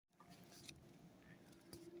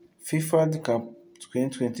FIFA World Cup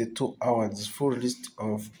 2022 awards. Full list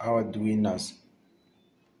of award winners.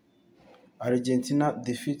 Argentina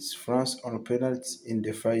defeats France on penalties in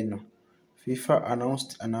the final. FIFA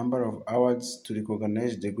announced a number of awards to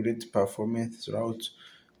recognize the great performance throughout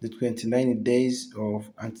the 29 days of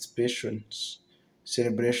anticipation,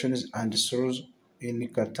 celebrations, and sorrows in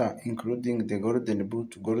Qatar, including the Golden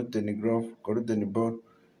Boot, Golden Glove, Golden Ball,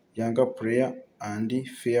 Younger Player, and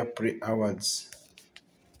Fair Play Awards.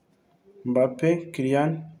 Mbappe,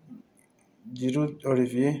 Kylian, Giroud,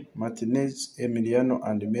 Olivier, Martinez, Emiliano,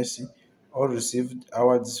 and Messi all received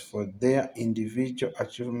awards for their individual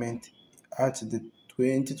achievement at the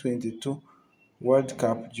 2022 World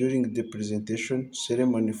Cup during the presentation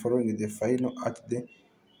ceremony following the final at the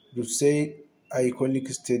Lusail Iconic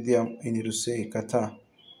Stadium in Lusail, Qatar.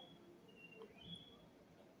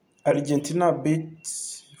 Argentina beat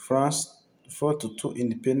France 4-2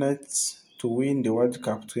 in penalties to win the World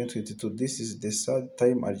Cup 2022. This is the third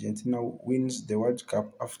time Argentina wins the World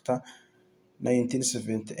Cup after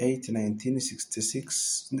 1978,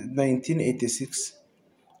 1966, 1986.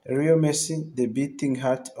 Lionel Messi, the beating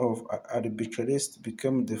heart of arbitrarists,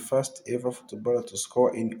 became the first ever footballer to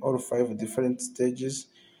score in all 5 different stages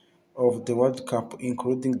of the World Cup,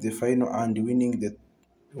 including the final and winning the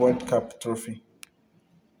World Cup trophy.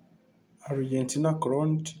 Argentina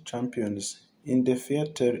crowned champions in the fairy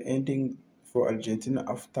tale ending for Argentina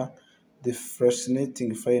after the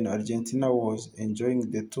fascinating final. Argentina was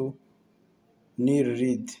enjoying the 2-0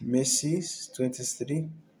 lead. Messi's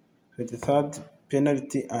 23rd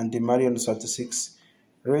penalty and Mario's 36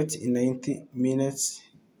 late in 90 minutes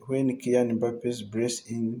when Kylian Mbappe's brace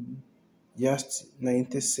in just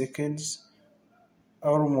 90 seconds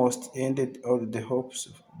almost ended all the hopes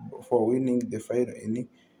for winning the final in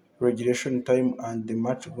regulation time, and the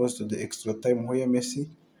match goes to the extra time where Messi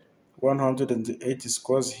 108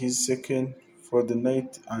 scores his second for the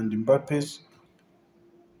night and Mbappe's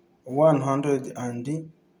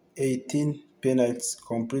 118 penalties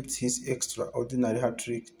completes his extraordinary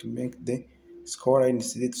hat-trick to make the scoreline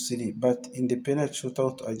 3-3. But in the penalty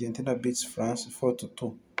shootout, Argentina beats France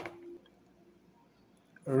 4-2.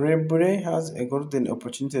 Rebre has a golden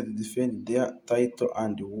opportunity to defend their title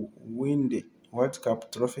and win the World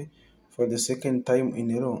Cup trophy for the second time in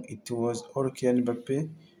a row. It was Kylian Mbappe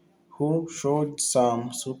who showed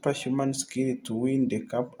some superhuman skill to win the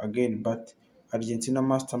cup again, but Argentina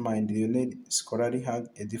mastermind Lionel Scolari had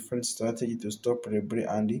a different strategy to stop Rebre,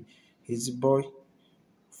 and his boy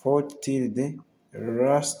fought till the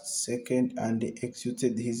last second and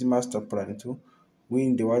executed his master plan to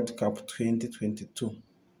win the World Cup 2022.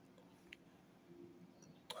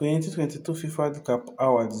 2022 FIFA World Cup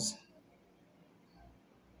Awards.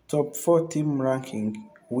 Top 4 team ranking.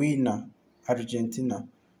 Winner Argentina,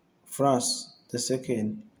 France the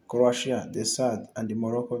second, Croatia the third, and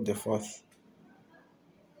Morocco the fourth.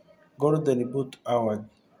 Golden Boot Award.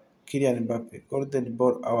 Kylian Mbappe. Golden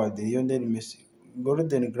Ball Award. Lionel Messi.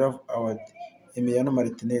 Golden Glove Award. Emiliano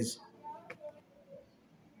Martinez.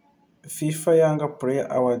 FIFA Younger Player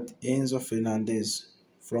Award. Enzo Fernandez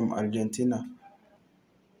from Argentina.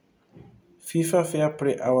 FIFA Fair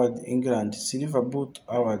Play Award England. Silver Boot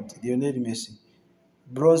Award Lionel Messi.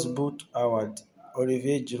 Bronze Boot Award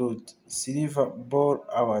Olivier Giroud. Silver Ball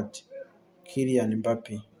Award Kylian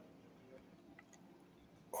Mbappe.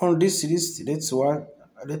 On this list, let's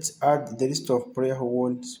add the list of players who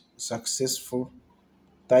won successful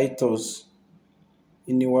titles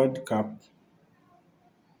in the World Cup.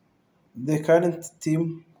 The current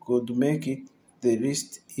team could make it the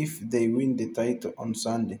list if they win the title on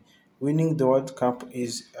Sunday. Winning the World Cup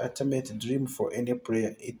is an ultimate dream for any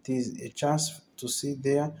player. It is a chance to see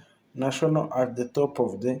their national at the top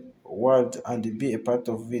of the world and be a part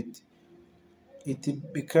of it.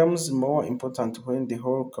 It becomes more important when the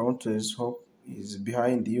whole country's hope is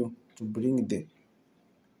behind you to bring the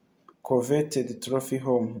coveted trophy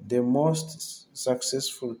home. The most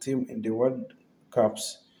successful team in the World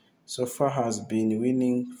Cups so far has been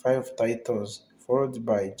winning 5 titles, followed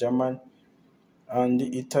by Germany and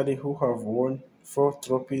Italy, who have won 4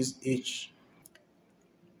 trophies each.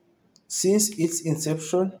 Since its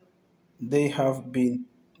inception, there have been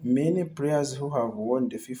many players who have won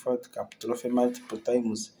the FIFA World Cup trophy multiple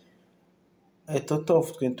times. A total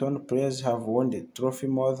of 21 players have won the trophy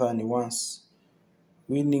more than once.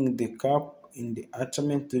 Winning the cup in the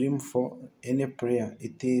ultimate dream for any player.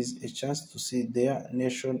 It is a chance to see their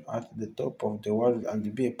nation at the top of the world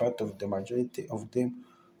and be a part of the majority of them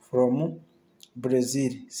from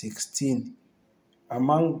Brazil, 16.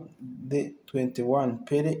 Among the 21,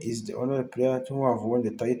 Pele is the only player to have won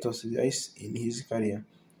the title thrice in his career.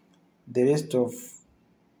 The rest of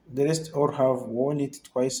The rest all have won it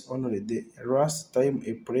twice only. The last time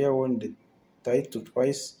a player won the title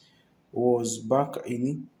twice was back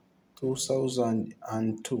in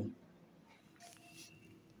 2002.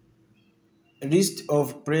 List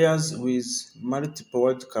of players with multiple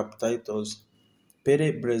World Cup titles.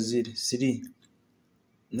 Pele, Brazil, 3.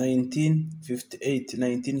 1958,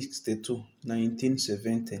 1962,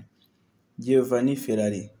 1970. Giovanni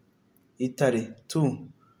Ferrari, Italy, 2.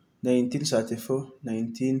 1934,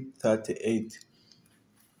 1938.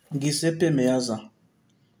 Giuseppe Meazza,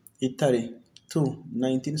 Italy, 2.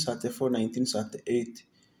 1934, 1938.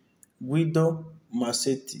 Guido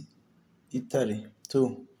Massetti, Italy,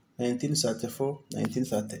 2. 1934,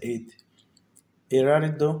 1938.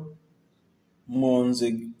 Gerardo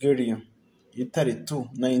Monzegherio, Italy, 2.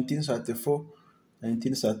 1934,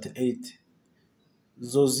 1938.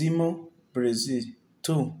 Zosimo, Brazil,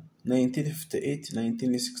 2. 1958,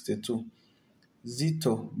 1962.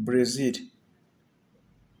 Zito, Brazil,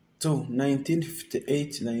 2.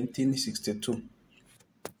 1958, 1962.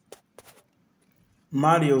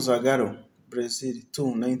 Mario Zagallo, Brazil, 2.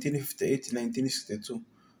 1958, 1962.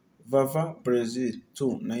 Vava, Brazil, 2.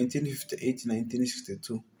 1958,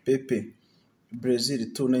 1962. Pepe,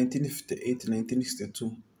 Brazil, 2. 1958,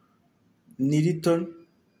 1962. Nilton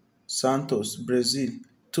Santos, Brazil,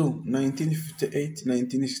 2. 1958,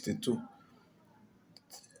 1962.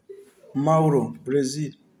 Mauro,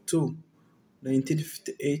 Brazil, 2.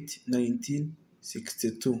 1958,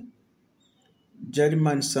 1962.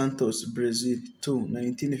 German Santos, Brazil, 2.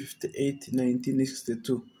 1958,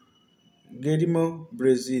 1962. Guillermo,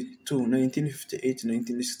 Brazil, 2. 1958,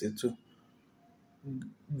 1962.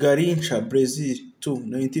 Garincha, Brazil, 2.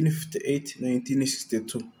 1958,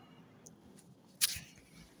 1962.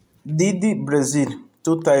 Didi, Brazil,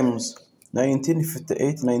 2 times,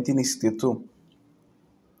 1958, 1962.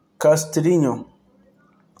 Castrinho,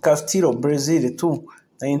 Castillo, Brazil, 2.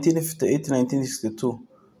 1958, 1962.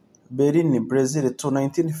 Berini, Brazil, 2.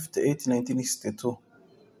 1958, 1962.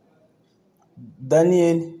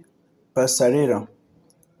 Daniel Passarella,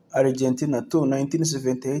 Argentina, 2.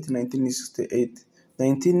 1978, 1968.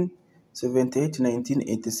 1978,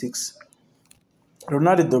 1986.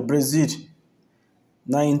 Ronaldo, Brazil,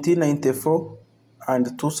 1994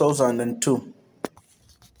 and 2002.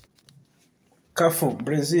 Cafu,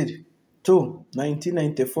 Brazil, 2.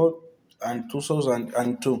 1994 and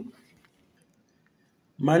 2002.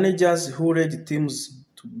 Managers who led teams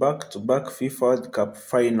to back-to-back FIFA World Cup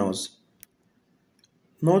finals.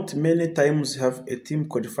 Not many times have a team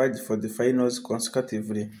qualified for the finals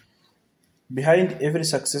consecutively. Behind every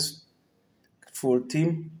successful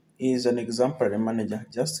team is an exemplary manager.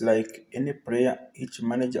 Just like any player, each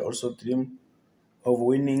manager also dreams of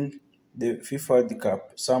winning the FIFA World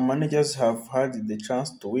Cup. Some managers have had the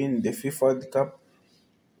chance to win the FIFA World Cup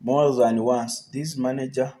more than once. These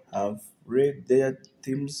managers have led their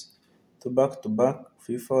teams to back-to-back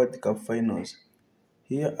FIFA World Cup finals.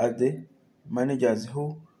 Here are the managers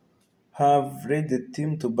who have led the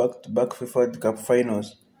team to back-to-back FIFA World Cup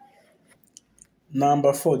finals.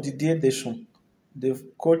 Number 4, Didier Deschamps, the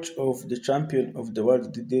coach of the champion of the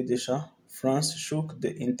world Didier Deschamps. France shook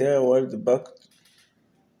the entire world back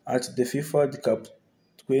at the FIFA World Cup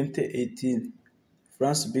 2018.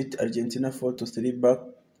 France beat Argentina 4-3 back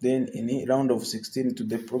then in the round of 16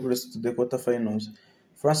 to progress to the quarterfinals.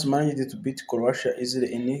 France managed to beat Croatia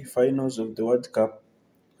easily in the finals of the World Cup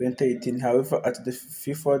 2018. However, at the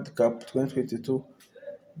FIFA World Cup 2022,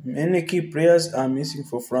 many key players are missing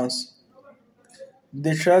for France.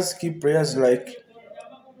 They chose key players like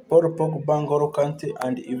Paul Pogba, N'Golo Kante,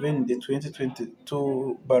 and even the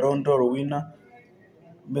 2022 Ballon d'Or winner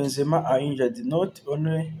Benzema are injured. Not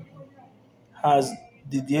only has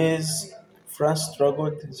Didier's France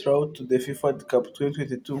struggled throughout the FIFA World Cup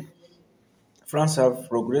 2022, France have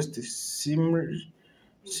progressed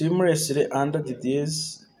seamlessly under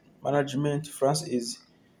Didier's management. France is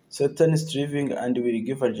certainly striving and will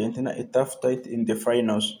give Argentina a tough fight in the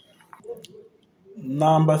finals.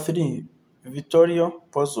 Number 3, Vittorio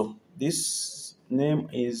Pozzo. This name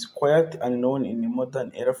is quite unknown in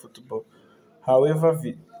modern era football. However,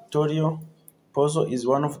 Vittorio Pozzo is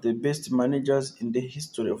one of the best managers in the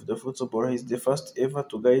history of the football. He is the first ever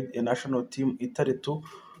to guide a national team Italy to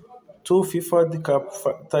two FIFA World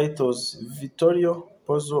Cup titles. Vittorio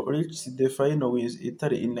Pozzo reached the final with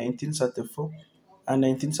Italy in 1934 and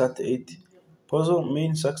 1938. Pozzo's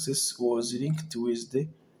main success was linked with the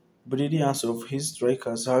brilliance of his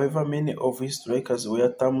strikers. However, many of his strikers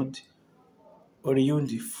were termed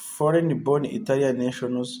oriundi, foreign-born Italian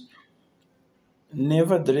nationals.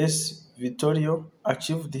 Nevertheless, Vittorio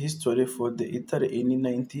achieved history for the Italy in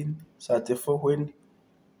 1934 when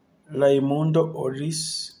Raimundo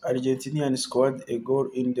Oris, Argentinian, scored a goal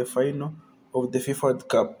in the final of the FIFA World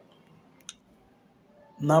Cup.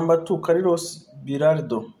 Number 2, Carlos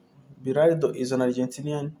Biraldo. Biraldo is an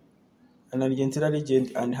Argentina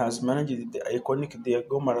legend and has managed the iconic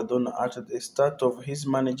Diego Maradona at the start of his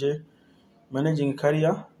managing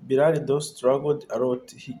career. Biraldo struggled a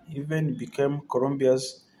lot. He even became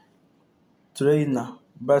Colombia's trainer,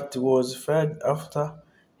 but was fired after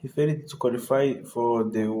he failed to qualify for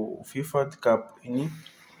the FIFA World Cup in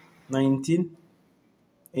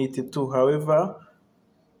 1982. However,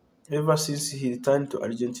 ever since he returned to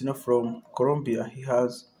Argentina from Colombia, he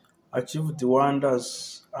has achieved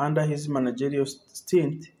wonders under his managerial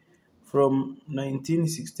stint. From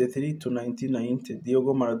 1963 to 1990,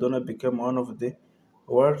 Diego Maradona became one of the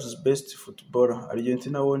world's best footballers.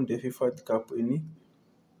 Argentina won the FIFA World Cup in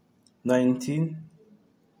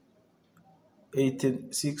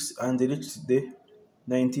 1986 and reached the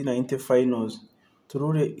 1990 finals,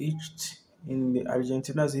 truly etched in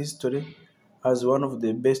Argentina's history as one of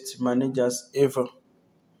the best managers ever.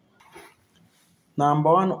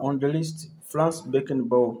 Number 1 on the list, Franz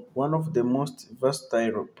Beckenbauer, one of the most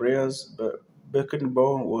versatile players.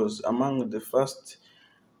 Beckenbauer was among the first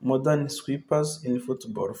modern sweepers in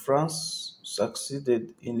football. France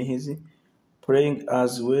succeeded in his playing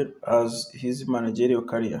as well as his managerial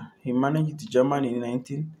career. He managed Germany in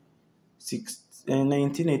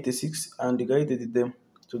 1986 and guided them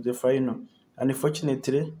to the final.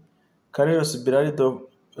 Unfortunately, Carlos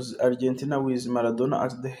Bilardo's Argentina with Maradona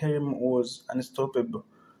at the helm was unstoppable.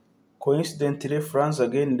 Coincidentally, France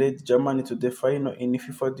again led Germany to the final in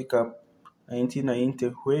FIFA World Cup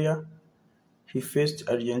 1990, where he faced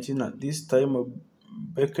Argentina. This time,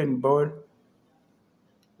 Beckenbauer's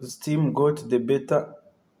team got the better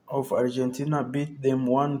of Argentina, beat them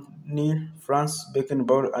 1-0. France,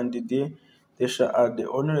 Beckenbauer, and Didier Deschamps are the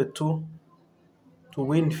only two to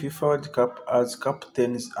win FIFA World Cup as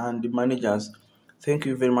captains and managers. Thank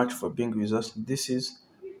you very much for being with us. This is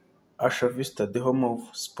Asha Vista, the home of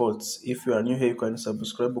sports. If you are new here, you can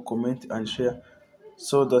subscribe, comment, and share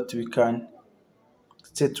so that we can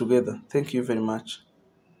stay together. Thank you very much.